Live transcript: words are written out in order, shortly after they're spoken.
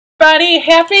everybody.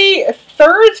 Happy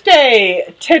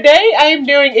Thursday. Today I am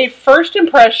doing a first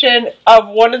impression of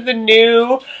one of the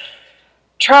new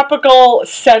tropical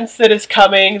scents that is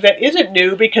coming that isn't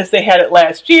new because they had it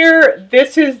last year.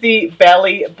 This is the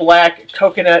Bali Black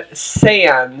Coconut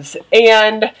Sands,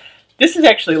 and this is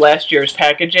actually last year's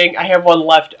packaging. I have one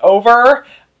left over.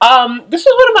 This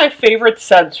is one of my favorite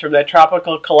scents from that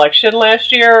tropical collection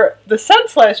last year. The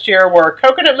scents last year were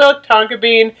coconut milk, tonka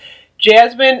bean,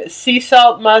 jasmine, sea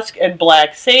salt, musk, and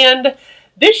black sand.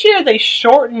 This year they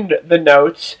shortened the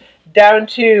notes down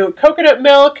to coconut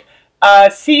milk,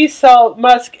 sea salt,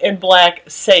 musk, and black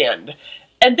sand.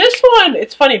 And this one,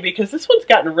 it's funny because this one's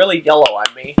gotten really yellow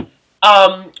on me.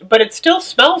 But it still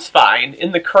smells fine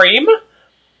in the cream.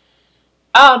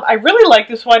 I really like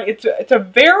this one. It's a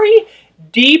very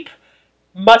deep,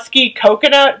 musky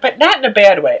coconut, but not in a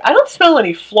bad way. I don't smell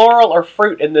any floral or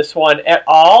fruit in this one at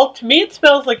all. To me, it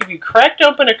smells like if you cracked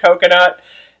open a coconut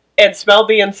and smelled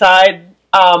the inside.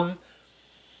 And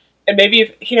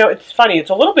maybe, it's funny, it's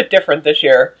a little bit different this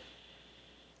year.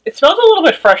 It smells a little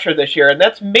bit fresher this year, and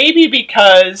that's maybe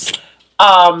because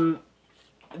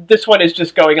this one is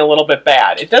just going a little bit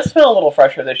bad. It does smell a little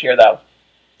fresher this year, though.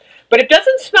 But it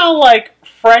doesn't smell like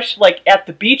fresh, like at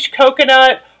the beach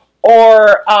coconut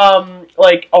or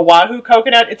like Oahu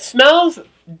coconut. It smells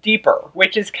deeper,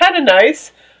 which is kind of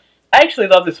nice. I actually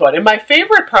love this one. And my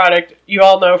favorite product, you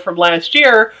all know from last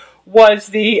year, was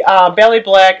the Bali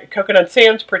Black Coconut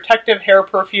Sands Protective Hair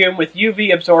Perfume with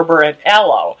UV Absorber and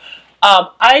Aloe.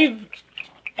 I've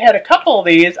had a couple of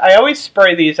these. I always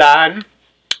spray these on.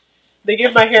 They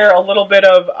give my hair a little bit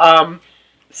of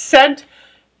scent,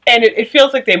 and it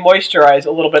feels like they moisturize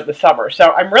a little bit in the summer.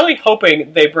 So I'm really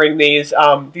hoping they bring these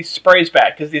sprays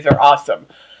back because these are awesome.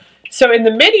 So in the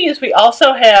minis, we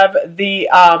also have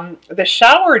the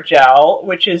shower gel,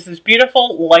 which is this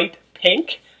beautiful light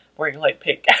pink. I'm wearing light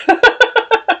pink.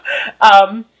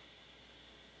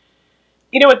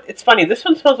 You know what? It's funny. This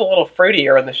one smells a little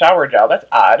fruitier in the shower gel. That's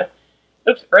odd.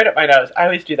 Oops, right up my nose. I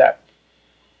always do that.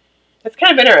 It's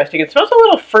kind of interesting. It smells a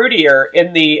little fruitier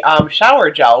in the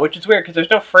shower gel, which is weird because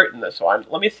there's no fruit in this one.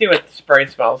 Let me see what the spray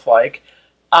smells like.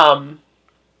 Spray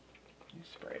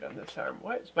it on this arm.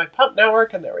 What? Is my pump not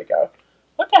working? There we go.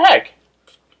 What the heck?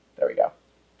 There we go.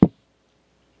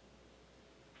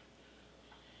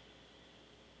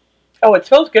 Oh, it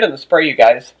smells good in the spray, you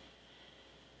guys.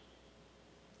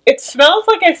 It smells,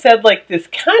 like I said, like this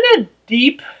kind of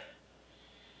deep,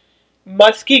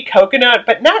 musky coconut,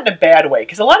 but not in a bad way.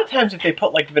 Because a lot of times if they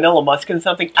put like vanilla musk in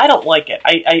something, I don't like it.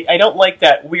 I don't like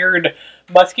that weird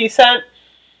musky scent.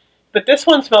 But this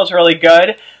one smells really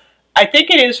good. I think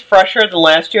it is fresher than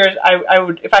last year's. I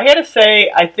would, if I had to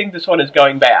say, I think this one is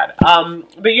going bad.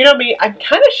 But you know me, I'm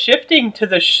kind of shifting to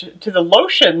the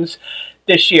lotions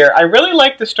this year. I really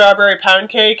like the strawberry pound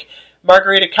cake,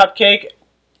 margarita cupcake,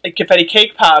 confetti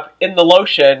cake pop in the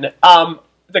lotion.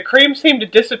 The creams seem to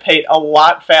dissipate a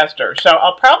lot faster. So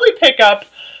I'll probably pick up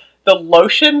the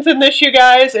lotions in this, you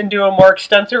guys, and do a more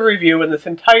extensive review when this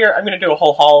entire, I'm going to do a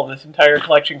whole haul of this entire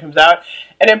collection comes out.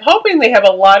 And I'm hoping they have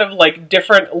a lot of like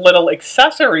different little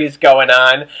accessories going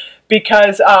on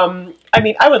because, I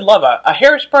mean, I would love a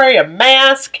hairspray, a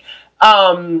mask,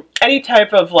 any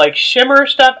type of like shimmer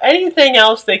stuff, anything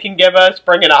else they can give us,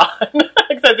 bring it on.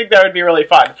 Because I think that would be really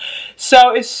fun.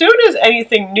 So as soon as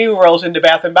anything new rolls into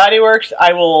Bath & Body Works,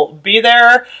 I will be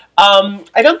there.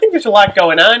 I don't think there's a lot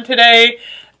going on today.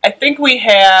 I think we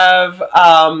have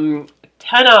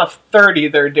 10 off 30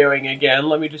 they're doing again.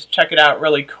 Let me just check it out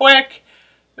really quick.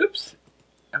 Oops.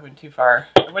 I went too far.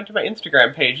 I went to my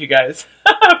Instagram page, you guys.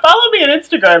 Follow me on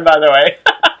Instagram, by the way.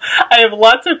 I have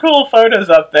lots of cool photos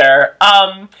up there.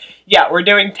 Yeah, we're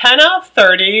doing 10 off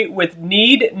 30 with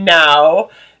Need Now,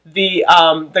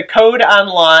 the code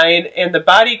online, and the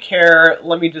body care.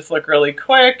 Let me just look really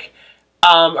quick.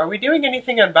 Are we doing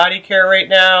anything on body care right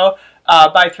now?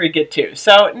 Buy 3, get 2.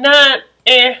 So not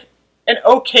an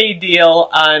okay deal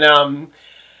on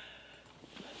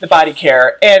the body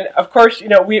care. And of course, you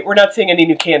know, we're not seeing any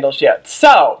new candles yet.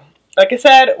 So, like I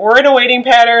said, we're in a waiting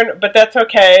pattern, but that's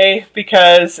okay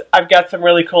because I've got some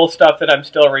really cool stuff that I'm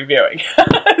still reviewing.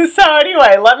 So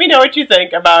anyway, let me know what you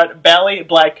think about Bali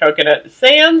Black Coconut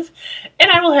Sands. And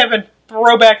I will have a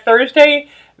Throwback Thursday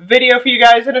video for you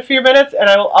guys in a few minutes. And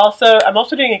I'm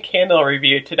also doing a candle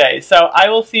review today. So I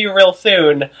will see you real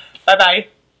soon. Bye-bye.